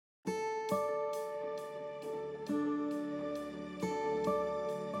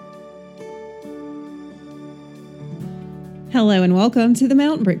Hello and welcome to the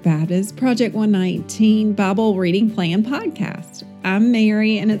Mountain Brook Baptist Project 119 Bible Reading Plan Podcast. I'm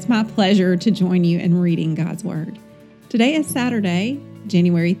Mary and it's my pleasure to join you in reading God's Word. Today is Saturday,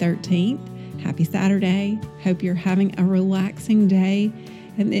 January 13th. Happy Saturday. Hope you're having a relaxing day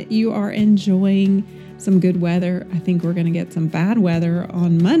and that you are enjoying some good weather. I think we're going to get some bad weather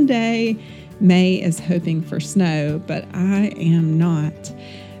on Monday. May is hoping for snow, but I am not.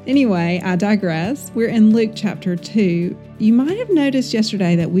 Anyway, I digress. We're in Luke chapter 2. You might have noticed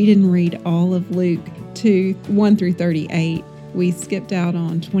yesterday that we didn't read all of Luke 2, 1 through 38. We skipped out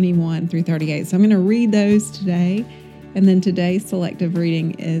on 21 through 38. So I'm going to read those today. And then today's selective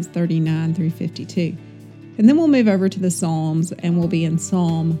reading is 39 through 52. And then we'll move over to the Psalms and we'll be in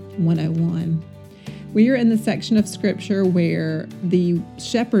Psalm 101. We are in the section of Scripture where the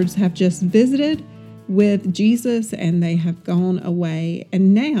shepherds have just visited with Jesus and they have gone away,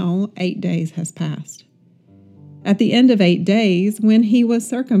 and now 8 days has passed. At the end of 8 days, when he was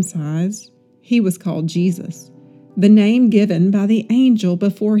circumcised, he was called Jesus, the name given by the angel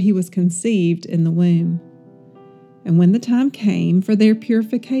before he was conceived in the womb. And when the time came for their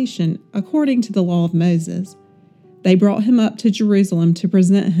purification according to the law of Moses, they brought him up to Jerusalem to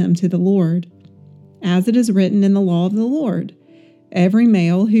present him to the Lord. As it is written in the law of the Lord, every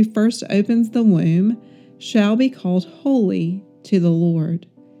male who first opens the womb shall be called holy to the Lord,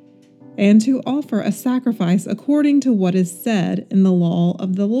 and to offer a sacrifice according to what is said in the law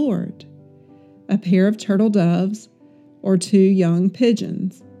of the Lord, a pair of turtle doves or 2 young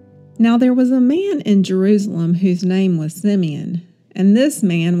pigeons. Now there was a man in Jerusalem whose name was Simeon, and this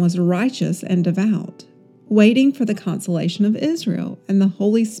man was righteous and devout, waiting for the consolation of Israel, and the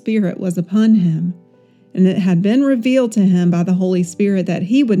Holy Spirit was upon him. And it had been revealed to him by the Holy Spirit that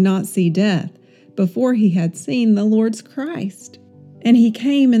he would not see death before he had seen the Lord's Christ. And he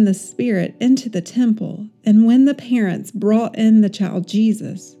came in the Spirit into the temple, and when the parents brought in the child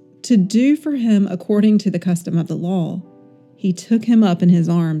Jesus to do for him according to the custom of the law, he took him up in his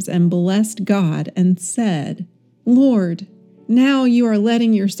arms and blessed God and said, Lord, now you are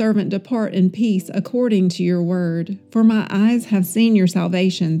letting your servant depart in peace according to your word. For my eyes have seen your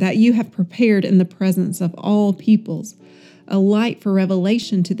salvation, that you have prepared in the presence of all peoples, a light for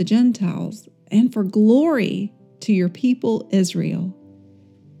revelation to the Gentiles, and for glory to your people Israel.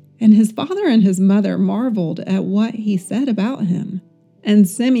 And his father and his mother marveled at what he said about him. And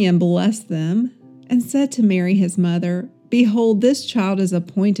Simeon blessed them, and said to Mary his mother, Behold, this child is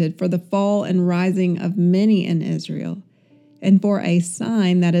appointed for the fall and rising of many in Israel, and for a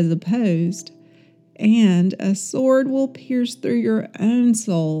sign that is opposed, and a sword will pierce through your own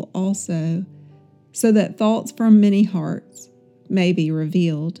soul also, so that thoughts from many hearts may be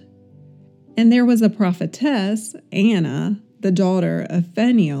revealed. And there was a prophetess, Anna, the daughter of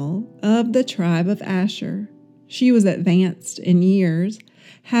Phanuel, of the tribe of Asher. She was advanced in years,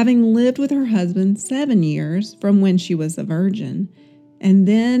 having lived with her husband 7 years from when she was a virgin, and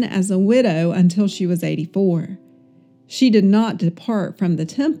then as a widow until she was 84. She did not depart from the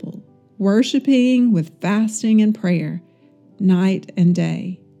temple, worshiping with fasting and prayer, night and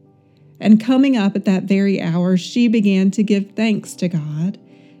day. And coming up at that very hour, she began to give thanks to God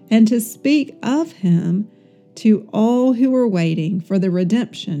and to speak of him to all who were waiting for the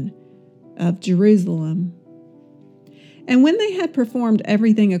redemption of Jerusalem. And when they had performed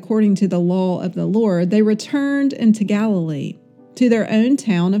everything according to the law of the Lord, they returned into Galilee, to their own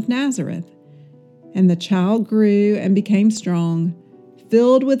town of Nazareth. And the child grew and became strong,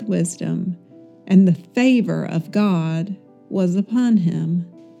 filled with wisdom, and the favor of God was upon him.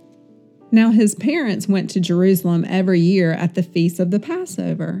 Now his parents went to Jerusalem every year at the feast of the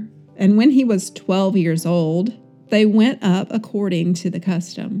Passover. And when he was 12 years old, they went up according to the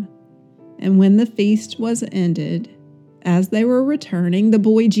custom. And when the feast was ended, as they were returning, the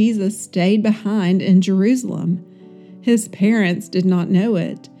boy Jesus stayed behind in Jerusalem. His parents did not know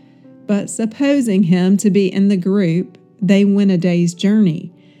it, but supposing him to be in the group, they went a day's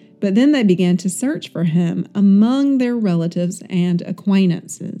journey. But then they began to search for him among their relatives and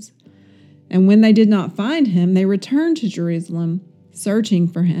acquaintances. And when they did not find him, they returned to Jerusalem, searching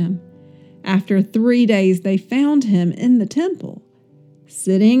for him. After 3 days, they found him in the temple,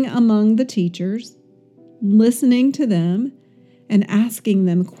 sitting among the teachers, listening to them, and asking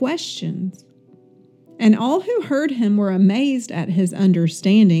them questions. And all who heard him were amazed at his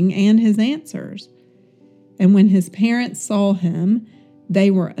understanding and his answers. And when his parents saw him,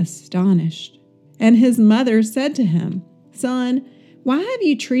 they were astonished. And his mother said to him, Son, why have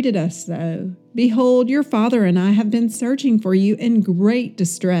you treated us so? Behold, your father and I have been searching for you in great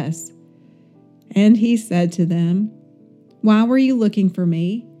distress. And he said to them, Why were you looking for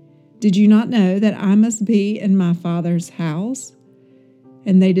me? Did you not know that I must be in my Father's house?"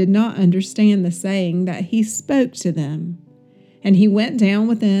 And they did not understand the saying that he spoke to them. And he went down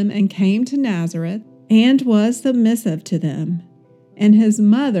with them and came to Nazareth, and was submissive to them. And his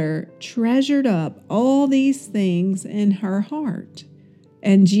mother treasured up all these things in her heart.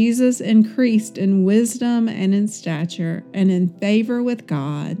 And Jesus increased in wisdom and in stature and in favor with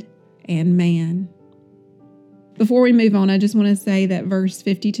God and man. Before we move on, I just want to say that verse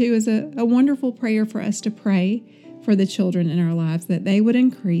 52 is a wonderful prayer for us to pray for the children in our lives, that they would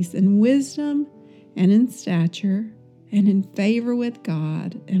increase in wisdom and in stature and in favor with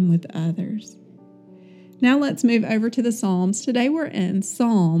God and with others. Now let's move over to the Psalms. Today we're in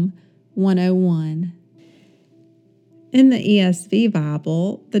Psalm 101. In the ESV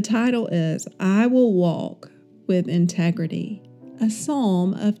Bible, the title is "I Will Walk with Integrity," a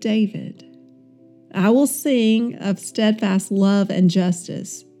psalm of David. I will sing of steadfast love and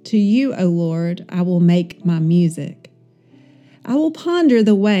justice. To you, O Lord, I will make my music. I will ponder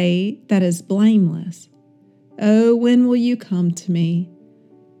the way that is blameless. Oh, when will you come to me?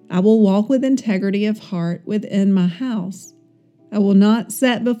 I will walk with integrity of heart within my house. I will not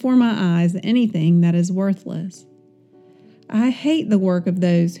set before my eyes anything that is worthless. I hate the work of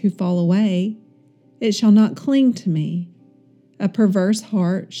those who fall away. It shall not cling to me. A perverse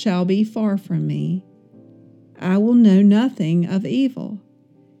heart shall be far from me. I will know nothing of evil.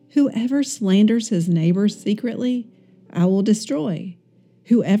 Whoever slanders his neighbor secretly, I will destroy.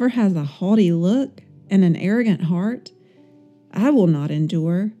 Whoever has a haughty look and an arrogant heart, I will not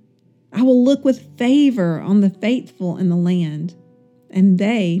endure. I will look with favor on the faithful in the land, and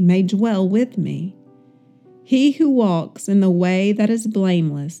they may dwell with me. He who walks in the way that is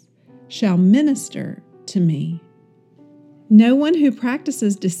blameless shall minister to me. No one who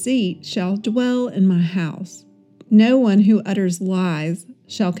practices deceit shall dwell in my house. No one who utters lies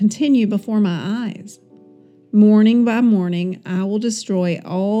shall continue before my eyes. Morning by morning I will destroy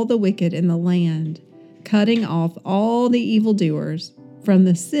all the wicked in the land, cutting off all the evildoers from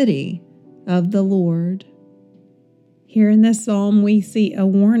the city of the Lord. Here in this psalm, we see a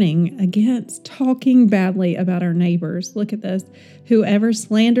warning against talking badly about our neighbors. Look at this. Whoever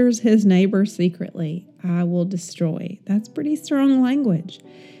slanders his neighbor secretly, I will destroy. That's pretty strong language.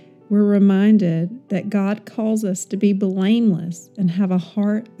 We're reminded that God calls us to be blameless and have a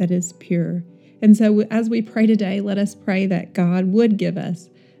heart that is pure. And so as we pray today, let us pray that God would give us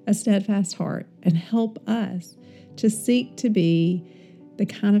a steadfast heart and help us to seek to be the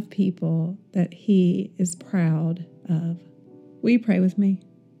kind of people that He is proud of. Will you pray with me?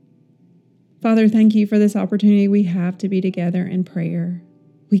 Father, thank you for this opportunity we have to be together in prayer.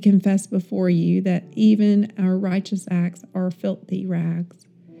 We confess before you that even our righteous acts are filthy rags.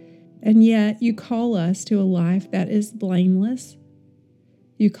 And yet you call us to a life that is blameless.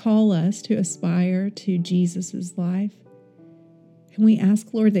 You call us to aspire to Jesus' life. And we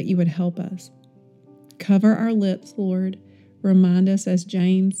ask, Lord, that you would help us. Cover our lips, Lord. Remind us, as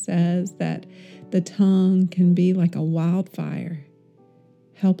James says, that the tongue can be like a wildfire.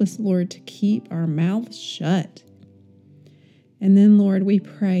 Help us, Lord, to keep our mouths shut. And then, Lord, we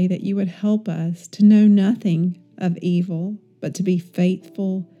pray that you would help us to know nothing of evil, but to be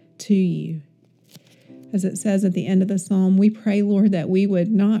faithful to you. As it says at the end of the psalm, we pray, Lord, that we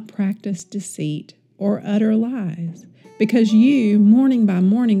would not practice deceit or utter lies, because you, morning by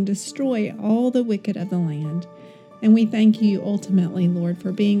morning, destroy all the wicked of the land. And we thank you ultimately, Lord,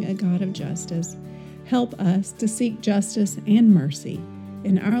 for being a God of justice. Help us to seek justice and mercy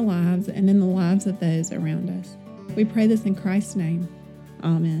in our lives and in the lives of those around us. We pray this in Christ's name.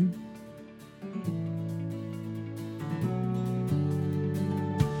 Amen.